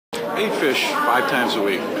eat fish 5 times a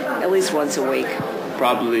week. At least once a week.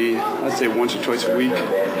 Probably, I'd say once or twice a week.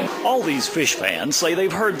 All these fish fans say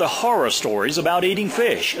they've heard the horror stories about eating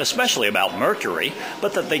fish, especially about mercury,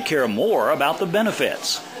 but that they care more about the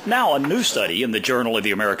benefits. Now, a new study in the Journal of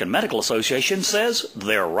the American Medical Association says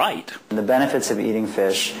they're right. The benefits of eating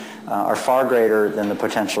fish are far greater than the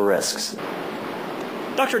potential risks.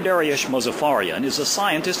 Dr. Dariush Mozaffarian is a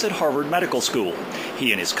scientist at Harvard Medical School.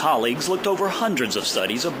 He and his colleagues looked over hundreds of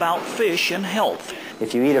studies about fish and health.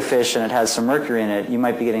 If you eat a fish and it has some mercury in it, you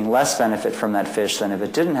might be getting less benefit from that fish than if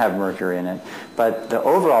it didn't have mercury in it, but the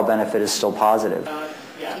overall benefit is still positive.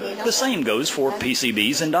 The same goes for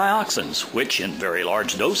PCBs and dioxins, which in very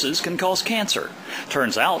large doses can cause cancer.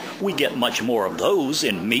 Turns out we get much more of those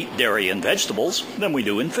in meat, dairy, and vegetables than we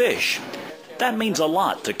do in fish. That means a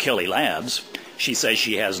lot to Kelly Labs. She says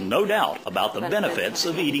she has no doubt about the benefits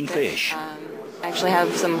of eating fish. I actually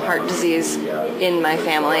have some heart disease in my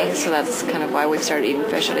family, so that's kind of why we started eating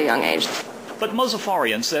fish at a young age. But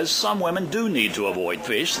Mozaffarian says some women do need to avoid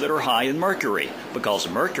fish that are high in mercury, because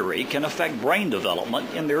mercury can affect brain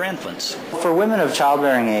development in their infants. For women of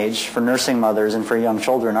childbearing age, for nursing mothers, and for young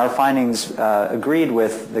children, our findings agreed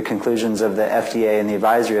with the conclusions of the FDA and the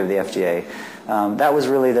advisory of the FDA. That was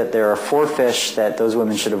really that there are 4 fish that those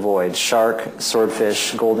women should avoid: shark,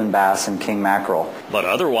 swordfish, golden bass, and king mackerel. But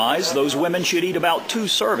otherwise, those women should eat about 2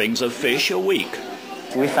 servings of fish a week.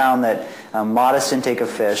 We found that modest intake of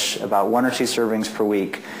fish, about 1 or 2 servings per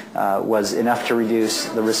week, was enough to reduce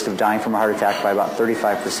the risk of dying from a heart attack by about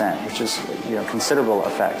 35%, which is considerable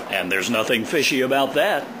effect. And there's nothing fishy about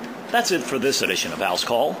that. That's it for this edition of House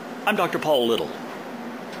Call. I'm Dr. Paul Little.